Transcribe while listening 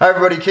Hi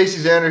everybody,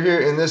 Casey Zander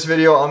here. In this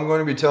video, I'm going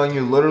to be telling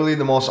you literally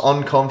the most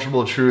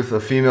uncomfortable truth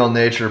of female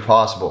nature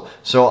possible.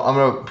 So I'm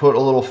going to put a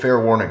little fair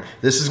warning.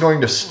 This is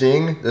going to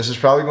sting. This is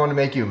probably going to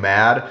make you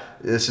mad.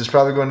 This is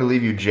probably going to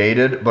leave you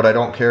jaded, but I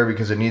don't care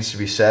because it needs to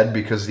be said,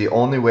 because the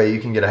only way you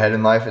can get ahead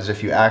in life is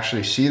if you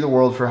actually see the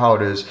world for how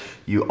it is,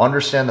 you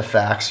understand the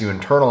facts, you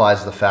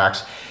internalize the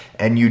facts,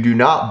 and you do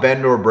not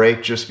bend or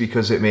break just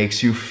because it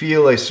makes you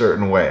feel a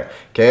certain way,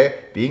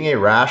 okay? Being a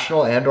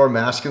rational and or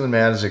masculine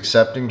man is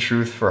accepting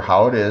truth for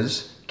how it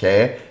is,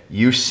 okay?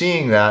 You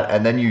seeing that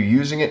and then you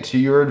using it to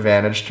your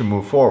advantage to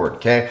move forward,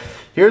 okay?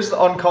 Here's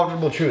the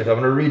uncomfortable truth. I'm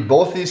gonna read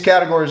both these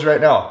categories right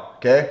now,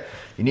 okay?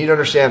 You need to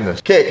understand this.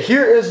 Okay,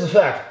 here is the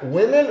fact.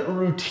 Women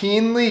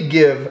routinely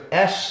give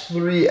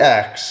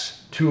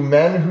S3X to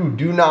men who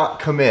do not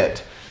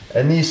commit.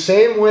 And these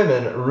same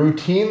women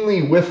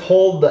routinely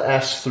withhold the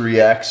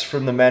S3X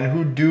from the men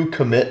who do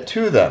commit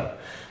to them.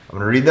 I'm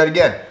going to read that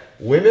again.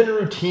 Women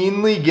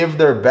routinely give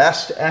their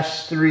best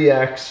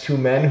S3X to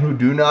men who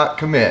do not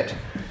commit.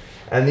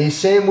 And these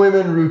same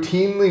women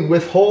routinely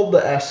withhold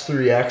the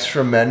S3X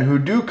from men who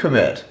do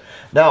commit.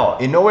 Now,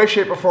 in no way,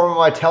 shape, or form am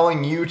I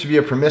telling you to be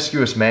a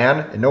promiscuous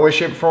man. In no way,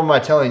 shape, or form am I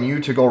telling you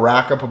to go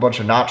rack up a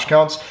bunch of notch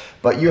counts.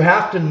 But you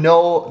have to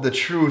know the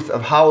truth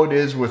of how it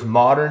is with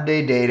modern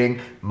day dating,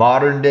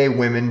 modern day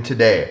women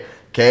today.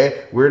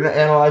 Okay? We're going to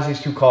analyze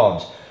these two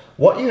columns.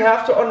 What you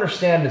have to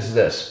understand is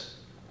this.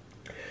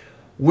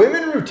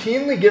 Women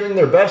routinely giving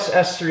their best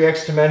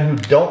S3X to men who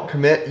don't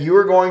commit, you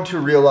are going to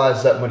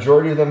realize that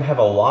majority of them have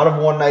a lot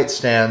of one-night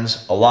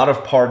stands, a lot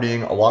of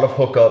partying, a lot of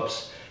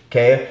hookups.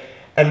 Okay?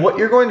 And what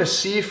you're going to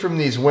see from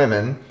these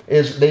women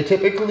is they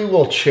typically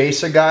will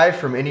chase a guy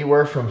from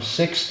anywhere from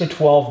 6 to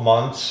 12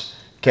 months,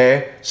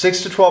 okay?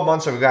 6 to 12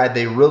 months of a guy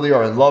they really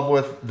are in love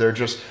with, they're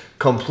just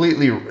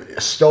completely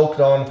stoked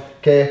on,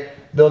 okay?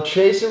 They'll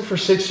chase him for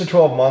 6 to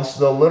 12 months.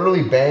 They'll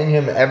literally bang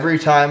him every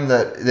time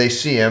that they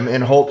see him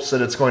in hopes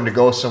that it's going to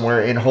go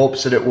somewhere, in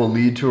hopes that it will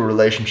lead to a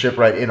relationship,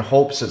 right? In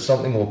hopes that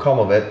something will come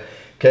of it,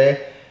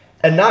 okay?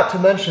 And not to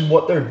mention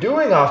what they're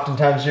doing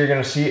oftentimes you're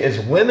going to see is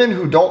women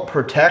who don't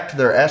protect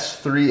their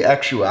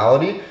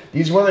S3Xuality.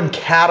 These women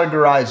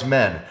categorize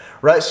men,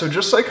 right? So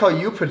just like how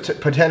you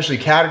potentially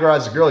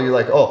categorize a girl, you're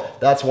like, oh,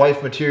 that's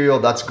wife material,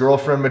 that's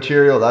girlfriend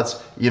material,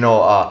 that's,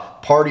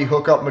 party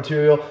hookup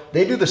material.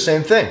 They do the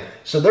same thing.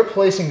 So they're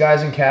placing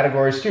guys in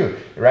categories too,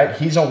 right?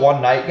 He's a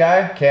one-night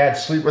guy. Okay, I'd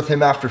sleep with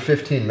him after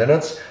 15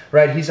 minutes,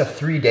 right? He's a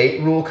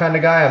 3-date rule kind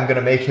of guy. I'm going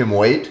to make him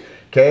wait.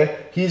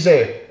 Okay, he's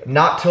I'm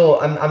not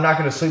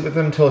going to sleep with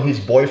him until he's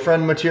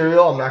boyfriend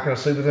material. I'm not going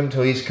to sleep with him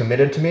until he's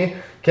committed to me.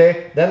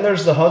 Okay, then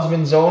there's the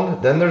husband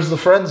zone, then there's the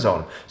friend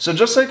zone. So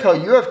just like how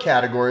you have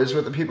categories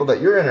with the people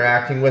that you're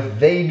interacting with,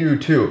 they do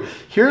too.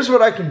 Here's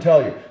what I can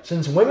tell you.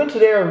 Since women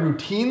today are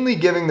routinely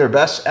giving their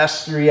best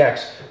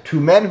S3X to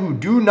men who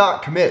do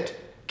not commit,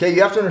 okay,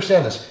 you have to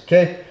understand this,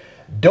 okay?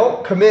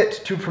 Don't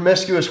commit to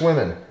promiscuous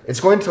women. It's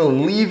going to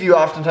leave you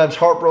oftentimes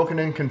heartbroken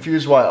and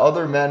confused why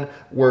other men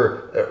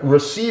were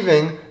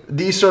receiving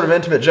these sort of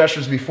intimate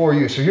gestures before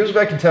you. So here's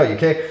what I can tell you,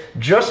 okay?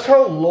 Just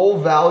how low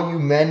value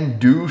men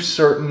do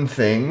certain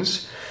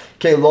things.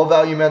 Okay, low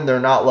value men,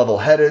 they're not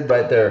level-headed,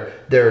 right?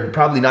 They're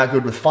probably not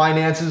good with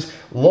finances.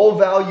 Low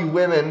value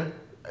women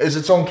is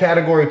its own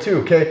category too,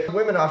 okay?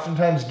 Women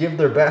oftentimes give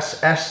their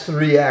best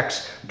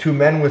S3X to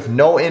men with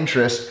no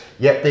interest,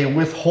 yet they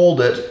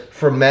withhold it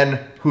from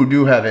men who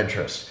do have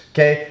interest,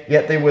 okay?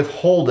 Yet they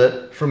withhold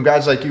it from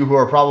guys like you who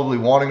are probably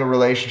wanting a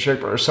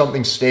relationship or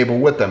something stable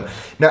with them.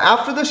 Now,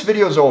 after this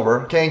video is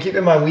over, okay, and keep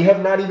in mind, we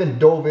have not even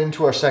dove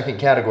into our second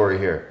category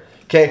here,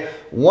 okay?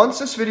 Once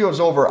this video is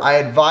over, I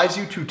advise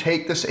you to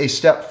take this a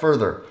step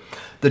further.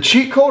 The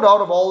cheat code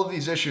out of all of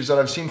these issues that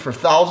I've seen for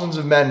thousands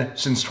of men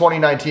since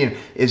 2019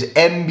 is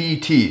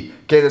MBT.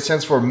 Okay, that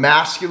stands for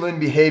Masculine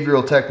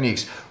Behavioral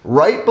Techniques.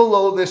 Right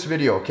below this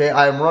video, okay,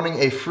 I am running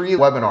a free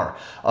webinar.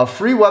 A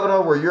free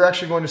webinar where you're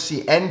actually going to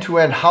see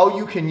end-to-end how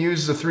you can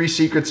use the 3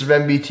 secrets of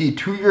MBT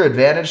to your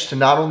advantage to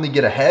not only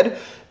get ahead,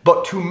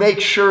 but to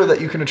make sure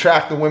that you can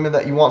attract the women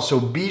that you want. So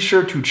be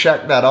sure to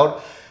check that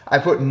out. I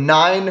put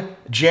 9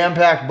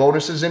 jam-packed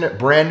bonuses in it,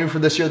 brand new for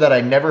this year that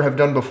I never have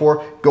done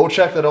before. Go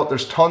check that out.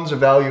 There's tons of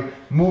value.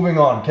 Moving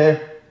on,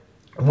 okay?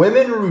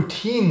 Women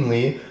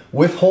routinely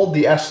withhold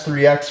the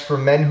S3X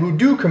from men who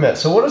do commit.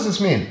 So what does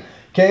this mean?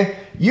 Okay?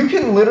 You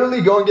can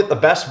literally go and get the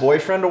best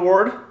boyfriend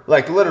award,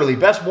 like literally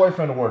best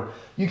boyfriend award.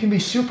 You can be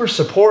super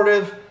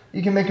supportive.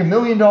 You can make $1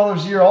 million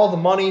a year, all the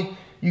money.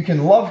 You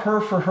can love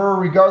her for her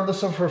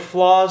regardless of her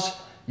flaws.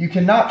 You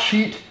cannot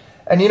cheat.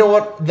 And you know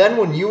what? Then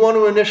when you want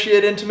to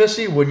initiate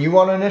intimacy, when you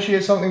want to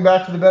initiate something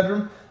back to the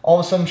bedroom, all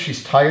of a sudden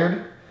she's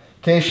tired.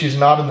 Okay, she's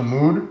not in the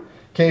mood.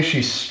 Okay,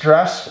 she's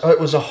stressed. It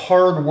was a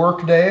hard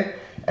work day.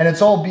 And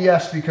it's all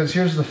BS because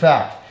here's the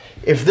fact.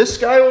 If this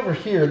guy over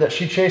here that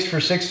she chased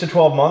for 6 to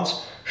 12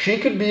 months, she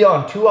could be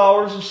on 2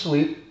 hours of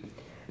sleep,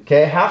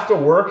 okay, have to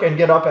work and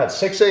get up at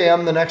 6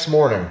 a.m. the next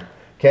morning.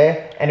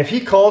 Okay, and if he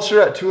calls her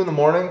at 2 in the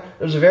morning,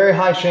 there's a very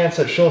high chance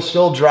that she'll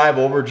still drive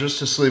over just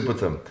to sleep with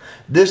him.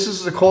 This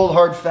is the cold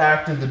hard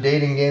fact of the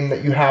dating game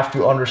that you have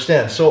to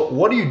understand. So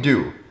what do you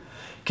do?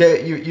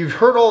 Okay, you've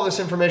heard all this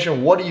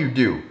information. What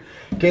do?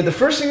 Okay, the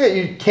first thing that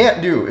you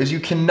can't do is you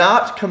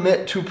cannot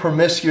commit to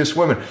promiscuous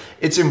women.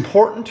 It's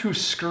important to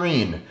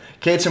screen.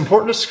 Okay, it's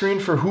important to screen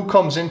for who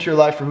comes into your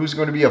life, for who's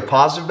going to be of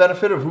positive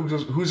benefit, or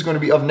who's going to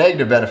be of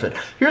negative benefit.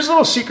 Here's a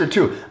little secret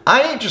too.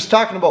 I ain't just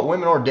talking about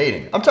women or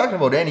dating. I'm talking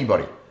about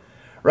anybody,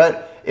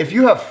 right? If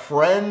you have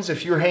friends,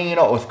 if you're hanging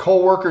out with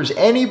coworkers,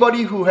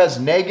 anybody who has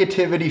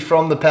negativity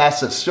from the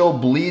past that still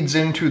bleeds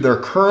into their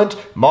current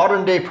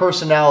modern day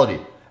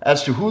personality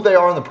as to who they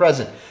are in the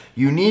present,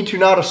 you need to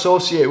not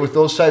associate with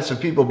those types of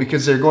people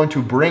because they're going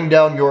to bring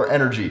down your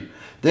energy.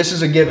 This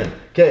is a given.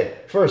 Okay,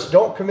 first,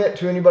 don't commit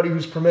to anybody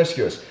who's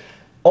promiscuous.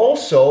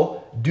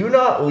 Also, do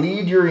not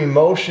lead your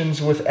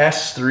emotions with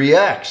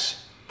S3X.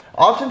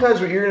 Oftentimes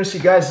what you're going to see,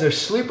 guys, they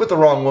sleep with the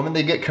wrong woman,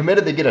 they get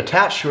committed, they get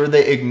attached to her,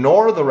 they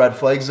ignore the red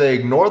flags, they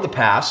ignore the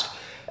past,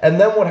 and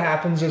then what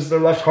happens is they're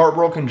left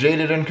heartbroken,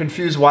 jaded, and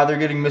confused why they're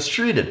getting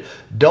mistreated.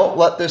 Don't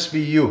let this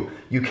be you.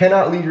 You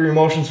cannot lead your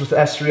emotions with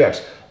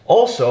S3X.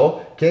 Also,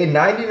 okay,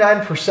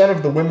 99%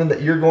 of the women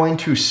that you're going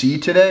to see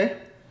today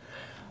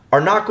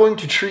are not going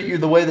to treat you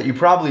the way that you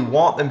probably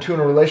want them to in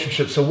a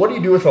relationship. So what do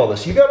you do with all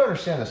this? You got to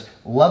understand this.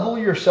 Level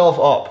yourself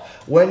up.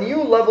 When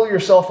you level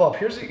yourself up,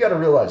 here's what you got to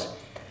realize.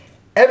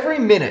 Every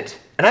minute,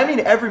 and I mean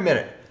every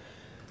minute,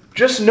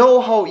 just know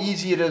how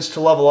easy it is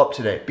to level up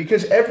today.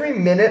 Because every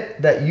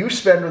minute that you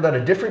spend or that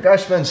a different guy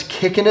spends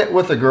kicking it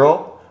with a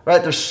girl,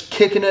 right? They're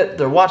kicking it,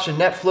 they're watching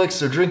Netflix,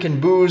 they're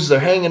drinking booze, they're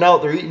hanging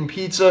out, they're eating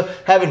pizza,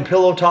 having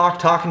pillow talk,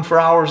 talking for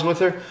hours with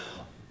her.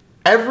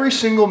 Every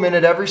single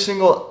minute, every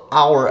single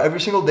hour, every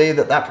single day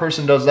that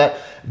person does that,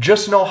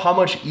 just know how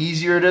much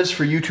easier it is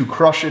for you to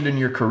crush it in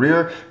your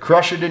career,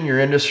 crush it in your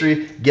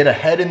industry, get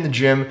ahead in the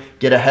gym,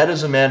 get ahead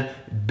as a man,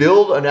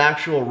 build an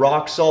actual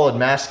rock solid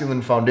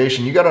masculine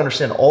foundation. You got to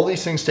understand all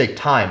these things take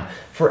time.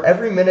 For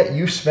every minute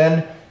you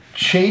spend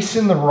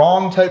chasing the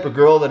wrong type of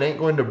girl that ain't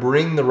going to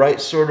bring the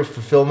right sort of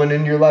fulfillment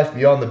into your life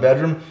beyond the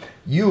bedroom,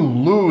 you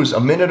lose a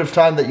minute of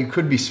time that you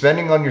could be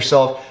spending on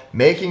yourself,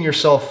 making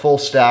yourself full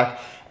stack,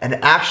 and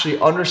actually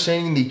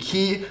understanding the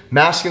key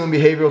masculine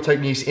behavioral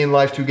techniques in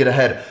life to get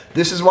ahead.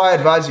 This is why I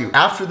advise you,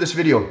 after this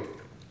video,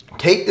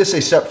 take this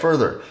a step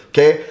further,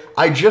 okay?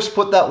 I just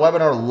put that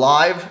webinar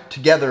live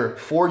together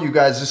for you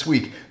guys this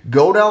week.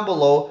 Go down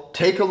below,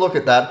 take a look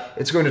at that.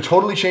 It's going to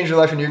totally change your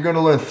life and you're going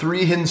to learn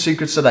 3 hidden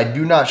secrets that I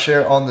do not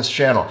share on this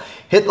channel.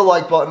 Hit the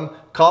like button,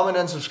 comment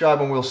and subscribe,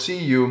 and we'll see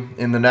you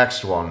in the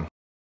next one.